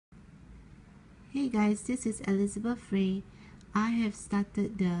Hey guys, this is Elizabeth Ray. I have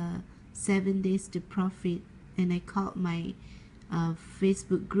started the 7 Days to Profit, and I called my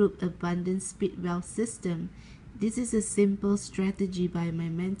Facebook group Abundance Speed Wealth System. This is a simple strategy by my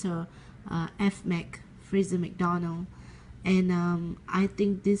mentor, FMAC, Fraser McDonald. And I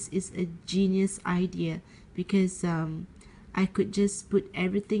think this is a genius idea because I could just put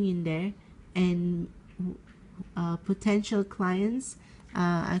everything in there, and potential clients,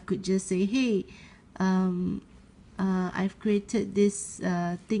 I could just say, hey, I've created this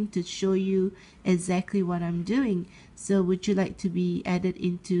thing to show you exactly what I'm doing. So would you like to be added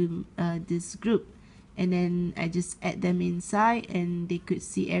into this group? And then I just add them inside and they could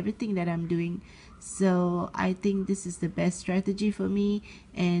see everything that I'm doing. So I think this is the best strategy for me,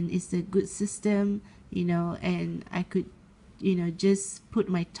 and it's a good system, and I could just put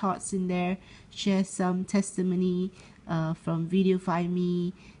my thoughts in there, share some testimony from Videofy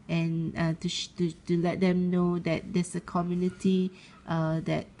Me, and to let them know that there's a community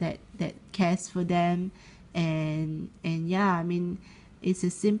that cares for them, and yeah, I mean, it's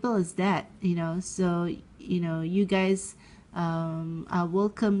as simple as that. So you guys are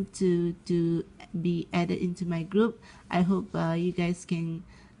welcome to be added into my group. I hope you guys can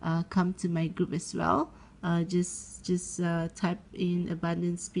come to my group as well. Just type in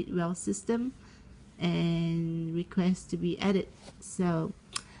Abundance Speed Wealth System and request to be added. So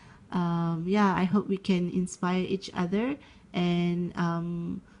yeah, I hope we can inspire each other, and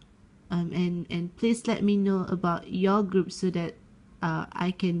please let me know about your group so that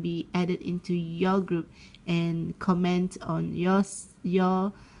I can be added into your group and comment on your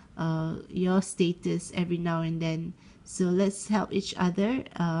status every now and then. So let's help each other,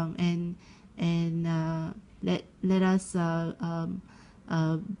 and let us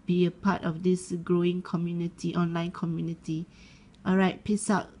be a part of this growing community, online community. All right, peace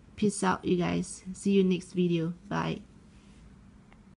out, you guys. See you next video. Bye.